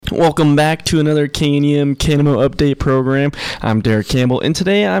Welcome back to another KNEM KNMO Update program. I'm Derek Campbell, and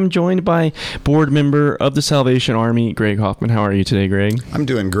today I'm joined by board member of the Salvation Army, Greg Hoffman. How are you today, Greg? I'm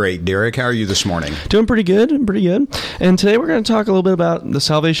doing great, Derek. How are you this morning? Doing pretty good. And today we're going to talk a little bit about the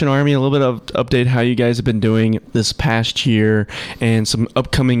Salvation Army, a little bit of update how you guys have been doing this past year, and some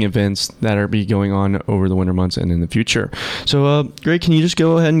upcoming events that are be going on over the winter months and in the future. So, Greg, can you just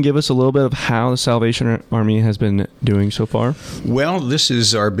go ahead and give us a little bit of how the Salvation Army has been doing so far? Well, this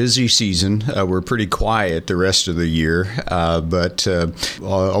is our busy season. We're pretty quiet the rest of the year, but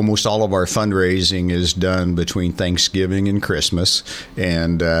almost all of our fundraising is done between Thanksgiving and Christmas,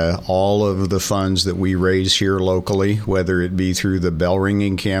 and all of the funds that we raise here locally, whether it be through the bell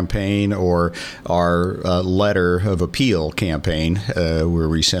ringing campaign or our letter of appeal campaign, where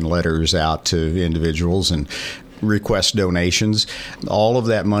we send letters out to individuals and request donations. All of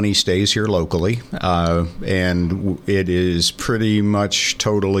that money stays here locally, and it is pretty much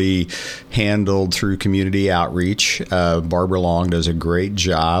totally handled through community outreach. Barbara Long does a great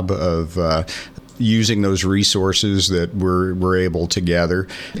job of using those resources that we're able to gather.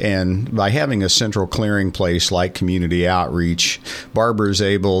 And by having a central clearing place like community outreach, Barbara's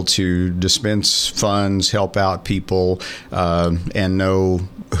able to dispense funds, help out people, and know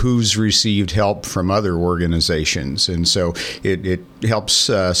who's received help from other organizations. And so it helps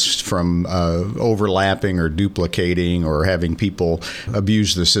us from overlapping or duplicating or having people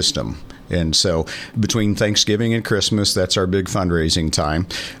abuse the system. And so between Thanksgiving and Christmas, that's our big fundraising time.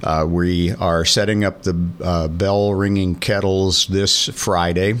 We are setting up the bell ringing kettles this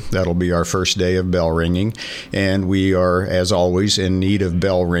Friday. That'll be our first day of bell ringing. And we are, as always, in need of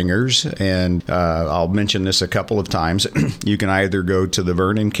bell ringers. And I'll mention this a couple of times. You can either go to the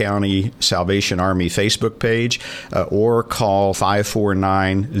Vernon County Salvation Army Facebook page or call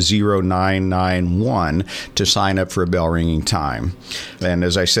 549-0991 to sign up for a bell ringing time. And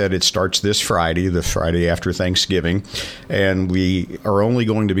as I said, it starts this Friday, the Friday after Thanksgiving, and we are only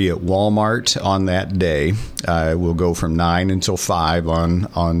going to be at Walmart on that day. We'll go from 9 until 5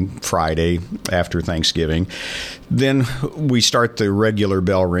 on Friday after Thanksgiving. Then we start the regular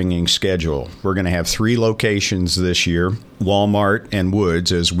bell ringing schedule. We're going to have 3 locations this year, Walmart and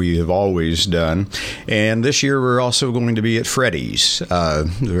Woods, as we have always done. And this year we're also going to be at Freddy's, a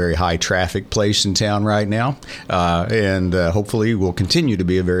very high traffic place in town right now. And hopefully will continue to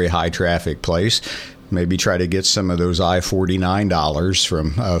be a very high traffic place. Maybe try to get some of those I-49 dollars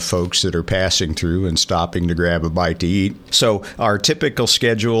from folks that are passing through and stopping to grab a bite to eat. So our typical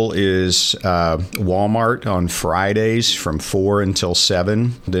schedule is Walmart on Fridays from 4 until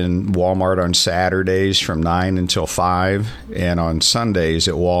 7, then Walmart on Saturdays from 9 until 5, and on Sundays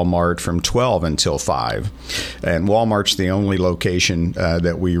at Walmart from 12 until 5. And Walmart's the only location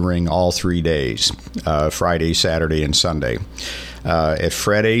that we ring all 3 days, Friday, Saturday, and Sunday. At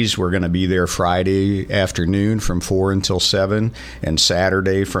Freddy's, we're going to be there Friday afternoon from 4 until 7 and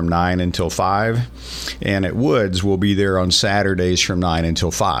Saturday from 9 until 5. And at Woods, we'll be there on Saturdays from 9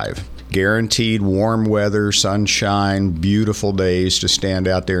 until 5. Guaranteed warm weather, sunshine, beautiful days to stand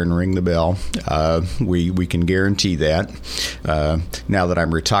out there and ring the bell. We can guarantee that. Now that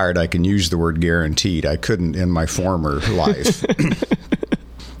I'm retired, I can use the word guaranteed. I couldn't in my former life.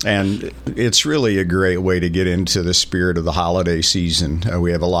 And it's really a great way to get into the spirit of the holiday season.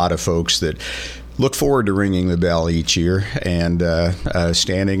 We have a lot of folks that look forward to ringing the bell each year and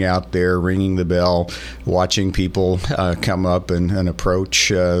standing out there ringing the bell, watching people come up and approach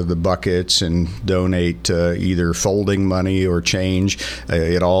the buckets and donate either folding money or change.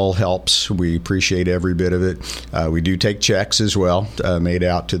 It all helps. We appreciate every bit of it. We do take checks as well, made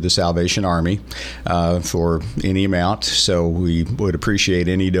out to the Salvation Army for any amount. So we would appreciate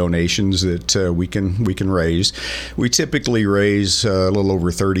any donations that we can raise. We typically raise a little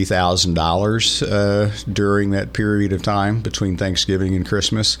over $30,000 during that period of time between Thanksgiving and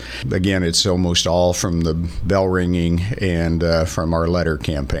Christmas. Again, it's almost all from the bell ringing and from our letter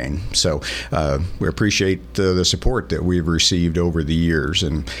campaign. So we appreciate the support that we've received over the years.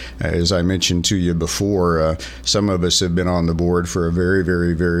 And as I mentioned to you before, some of us have been on the board for a very,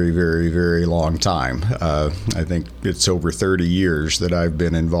 very, very, very, very long time. I think it's over 30 years that I've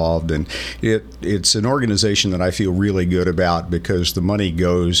been involved, and it's an organization that I feel really good about because the money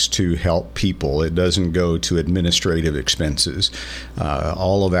goes to help people. It doesn't go to administrative expenses.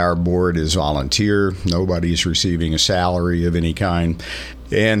 All of our board is volunteer. Nobody's receiving a salary of any kind.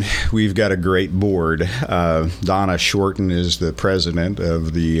 And we've got a great board. Donna Shorten is the president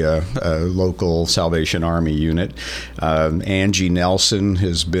of the local Salvation Army unit. Angie Nelson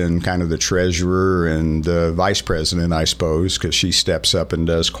has been kind of the treasurer and vice president, I suppose, because she steps up and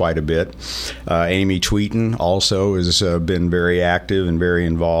does quite a bit. Amy Tweeten also has been very active and very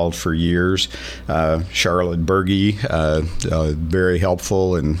involved for years. Charlotte Berge, very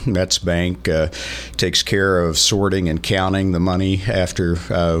helpful, and Metz Bank takes care of sorting and counting the money after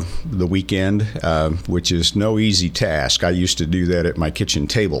the weekend, which is no easy task. I used to do that at my kitchen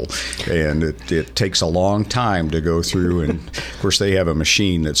table, and it takes a long time to go through. And of course, they have a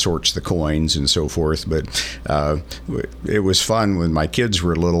machine that sorts the coins and so forth. But it was fun when my kids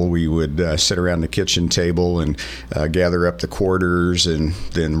were little. We would sit around the kitchen table and gather up the quarters and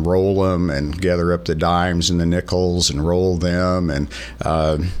then roll them, and gather up the dimes and the nickels and roll them. And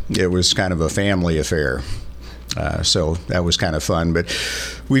it was kind of a family affair. So that was kind of fun, but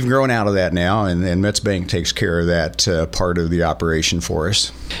we've grown out of that now, and Metz Bank takes care of that part of the operation for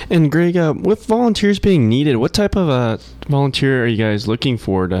us. And Greg, with volunteers being needed, what type of volunteer are you guys looking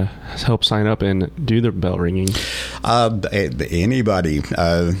for to help sign up and do the bell ringing? Anybody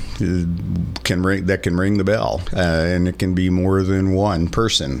can ring the bell, and it can be more than one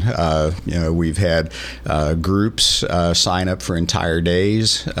person. We've had groups sign up for entire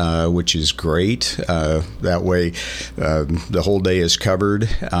days, which is great. That way, the whole day is covered.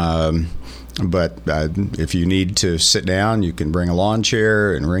 But if you need to sit down, you can bring a lawn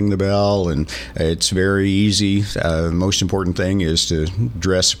chair and ring the bell, and it's very easy. The most important thing is to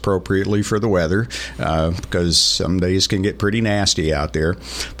dress appropriately for the weather, because some days can get pretty nasty out there.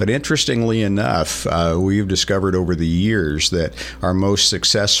 But interestingly enough, we've discovered over the years that our most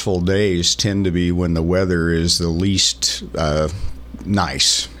successful days tend to be when the weather is the least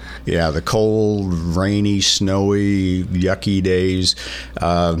nice. Yeah, the cold, rainy, snowy, yucky days,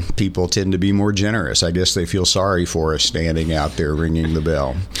 people tend to be more generous. I guess they feel sorry for us standing out there ringing the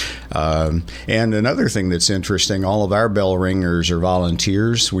bell. And another thing that's interesting, all of our bell ringers are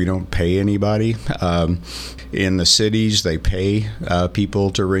volunteers. We don't pay anybody. In the cities, they pay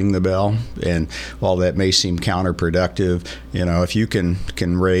people to ring the bell. And while that may seem counterproductive, if you can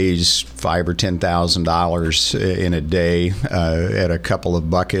raise $5,000 or $10,000 in a day at a couple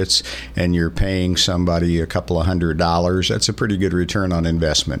of buckets, and you're paying somebody a couple of $100, that's a pretty good return on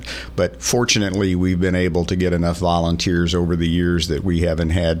investment. But fortunately, we've been able to get enough volunteers over the years that we haven't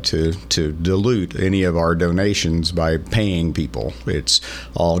had to dilute any of our donations by paying people. It's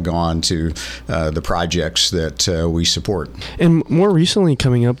all gone to the projects that we support. And more recently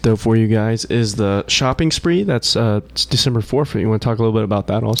coming up, though, for you guys is the shopping spree. That's it's December 4th. You want to talk a little bit about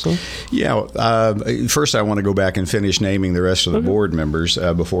that also? Yeah. First, I want to go back and finish naming the rest of the board members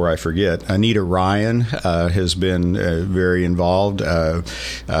before I forget. Anita Ryan has been very involved.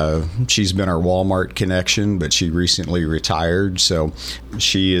 She's been our Walmart connection, but she recently retired, so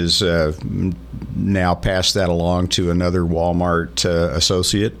she is now passed that along to another Walmart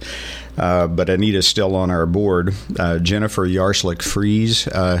associate. But Anita's still on our board. Jennifer Yarslick-Fries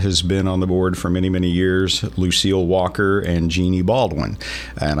has been on the board for many, many years. Lucille Walker and Jeannie Baldwin.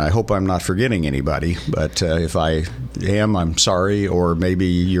 And I hope I'm not forgetting anybody, but if I am, I'm sorry, or maybe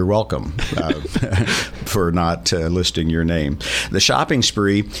you're welcome for not listing your name. The shopping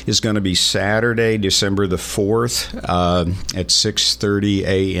spree is going to be Saturday, December the 4th at 6:30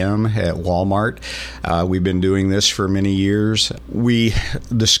 a.m. at Walmart. We've been doing this for many years.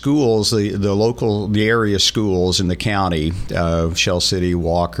 The schools, the area schools in the county, Shell City,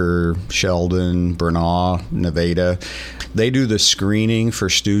 Walker, Sheldon, Bernal, Nevada, they do the screening for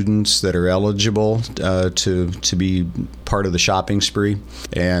students that are eligible to be part of the shopping spree.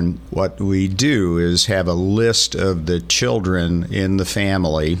 And what we do is have a list of the children in the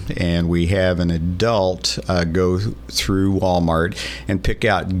family, and we have an adult go through Walmart and pick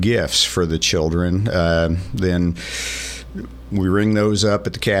out gifts for the children. Then we ring those up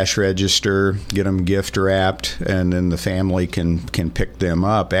at the cash register, get them gift wrapped, and then the family can pick them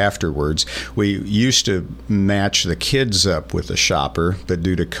up afterwards. We used to match the kids up with a shopper, but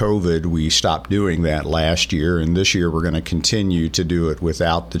due to COVID, we stopped doing that last year, and this year we're going to continue to do it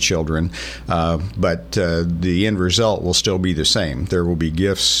without the children. But the end result will still be the same. There will be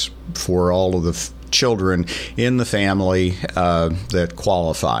gifts for all of the children in the family that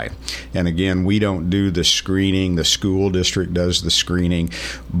qualify. And again, we don't do the screening. The school district does the screening,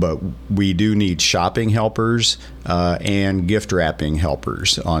 but we do need shopping helpers and gift wrapping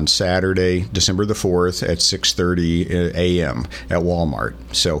helpers on Saturday, December the 4th at 6:30 a.m. at Walmart.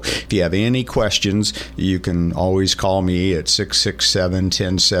 So if you have any questions, you can always call me at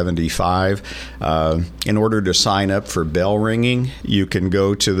 667-1075. In order to sign up for bell ringing, you can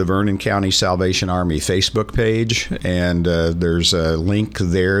go to the Vernon County Salvation Army Facebook page, and there's a link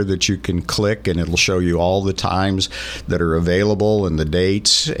there that you can click, and it'll show you all the times that are available and the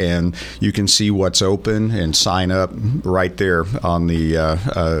dates, and you can see what's open and sign up right there on the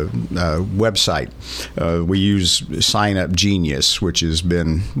website. We use Sign Up Genius, which has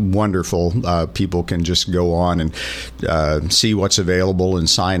been wonderful. People can just go on and see what's available and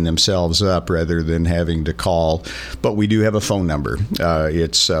sign themselves up rather than having to call. But we do have a phone number.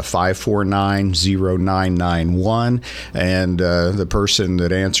 It's 549-0991, and the person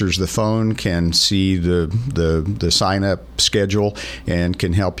that answers the phone can see the sign-up schedule and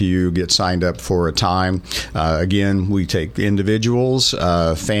can help you get signed up for a time. Again, we take individuals,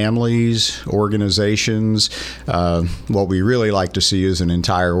 families, organizations. What we really like to see is an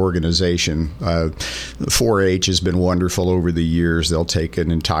entire organization. 4-H has been wonderful over the years. They'll take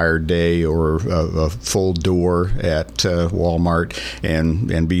an entire day or a full door at Walmart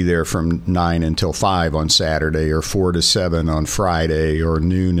and be there from 9 until 5 on Saturday, or 4 to 7 on Friday, or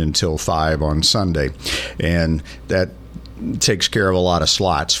noon until 5 on Sunday. And that takes care of a lot of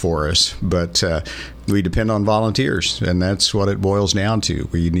slots for us. But we depend on volunteers, and that's what it boils down to.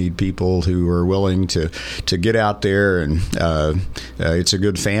 We need people who are willing to get out there, and it's a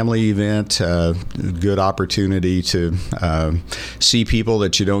good family event, good opportunity to see people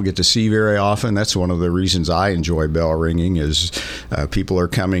that you don't get to see very often. That's one of the reasons I enjoy bell ringing, is people are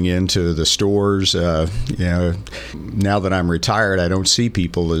coming into the stores. Now that I'm retired, I don't see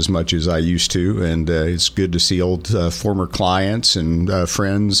people as much as I used to, and it's good to see old former clients and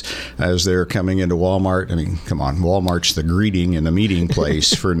friends as they're coming into Walmart. I mean, come on, Walmart's the greeting and the meeting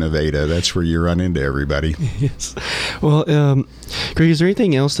place for Nevada. That's where you run into everybody. Yes. Well, Greg, is there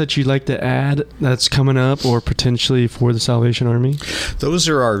anything else that you'd like to add that's coming up or potentially for the Salvation Army? Those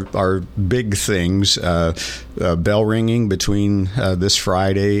are our big things. Bell ringing between this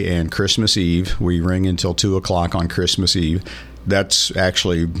Friday and Christmas Eve. We ring until 2 o'clock on Christmas Eve. That's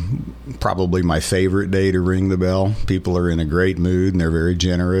actually probably my favorite day to ring the bell. People are in a great mood, and they're very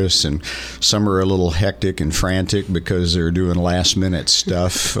generous, and some are a little hectic and frantic because they're doing last-minute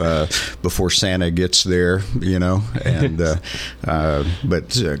stuff before Santa gets there, and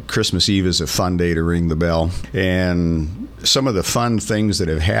but Christmas Eve is a fun day to ring the bell. And some of the fun things that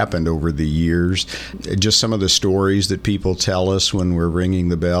have happened over the years, just some of the stories that people tell us when we're ringing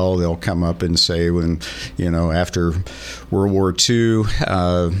the bell. They'll come up and say, after World War II,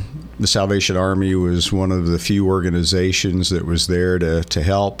 the Salvation Army was one of the few organizations that was there to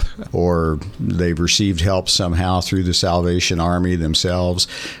help, or they've received help somehow through the Salvation Army themselves.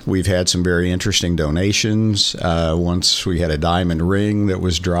 We've had some very interesting donations. Once we had a diamond ring that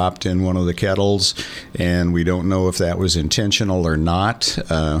was dropped in one of the kettles, and we don't know if that was intentional or not.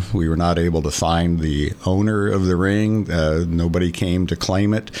 We were not able to find the owner of the ring. Nobody came to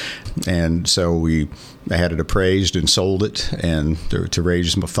claim it, and so I had it appraised and sold it, and to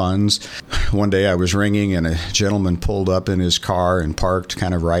raise some funds. One day I was ringing, and a gentleman pulled up in his car and parked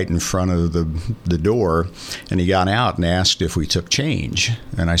kind of right in front of the door, and he got out and asked if we took change.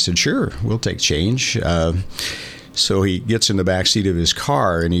 And I said, sure, we'll take change. So he gets in the back seat of his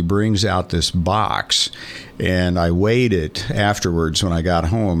car, and he brings out this box, and I weighed it afterwards when I got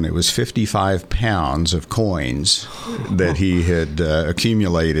home, and it was 55 pounds of coins that he had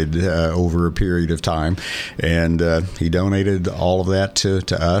accumulated over a period of time, and he donated all of that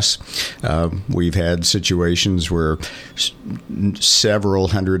to us. We've had situations where several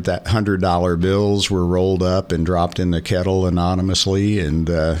 $100 bills were rolled up and dropped in the kettle anonymously, and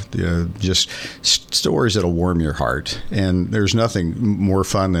just stories that'll warm your heart. And there's nothing more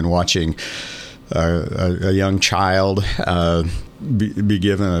fun than watching a young child be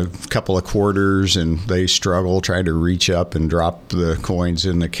given a couple of quarters, and they struggle trying to reach up and drop the coins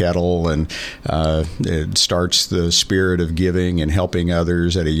in the kettle, and it starts the spirit of giving and helping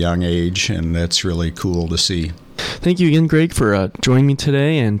others at a young age, and that's really cool to see. Thank you again, Greg, for joining me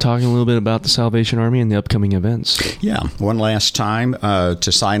today and talking a little bit about the Salvation Army and the upcoming events. Yeah. One last time,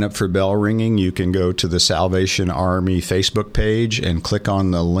 to sign up for bell ringing, you can go to the Salvation Army Facebook page and click on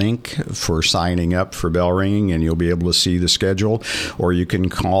the link for signing up for bell ringing, and you'll be able to see the schedule. Or you can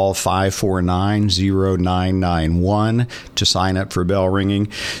call 549-0991 to sign up for bell ringing.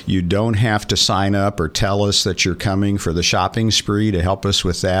 You don't have to sign up or tell us that you're coming for the shopping spree to help us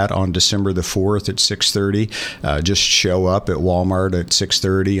with that on December the 4th at 6:30. just show up at Walmart at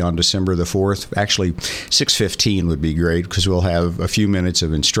 6:30 on December the 4th. Actually, 6:15 would be great because we'll have a few minutes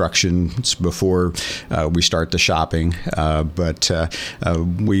of instructions before we start the shopping. But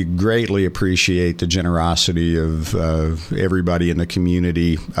we greatly appreciate the generosity of everybody in the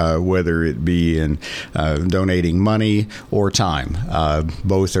community, whether it be in donating money or time.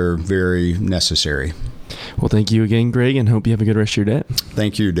 Both are very necessary. Well, thank you again, Greg, and hope you have a good rest of your day.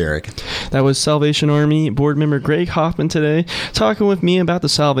 Thank you, Derek. That was Salvation Army board member Greg Hoffman today, talking with me about the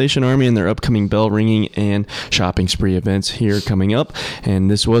Salvation Army and their upcoming bell ringing and shopping spree events here coming up.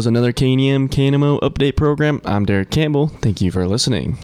 And this was another KNM KNMO update program. I'm Derek Campbell. Thank you for listening.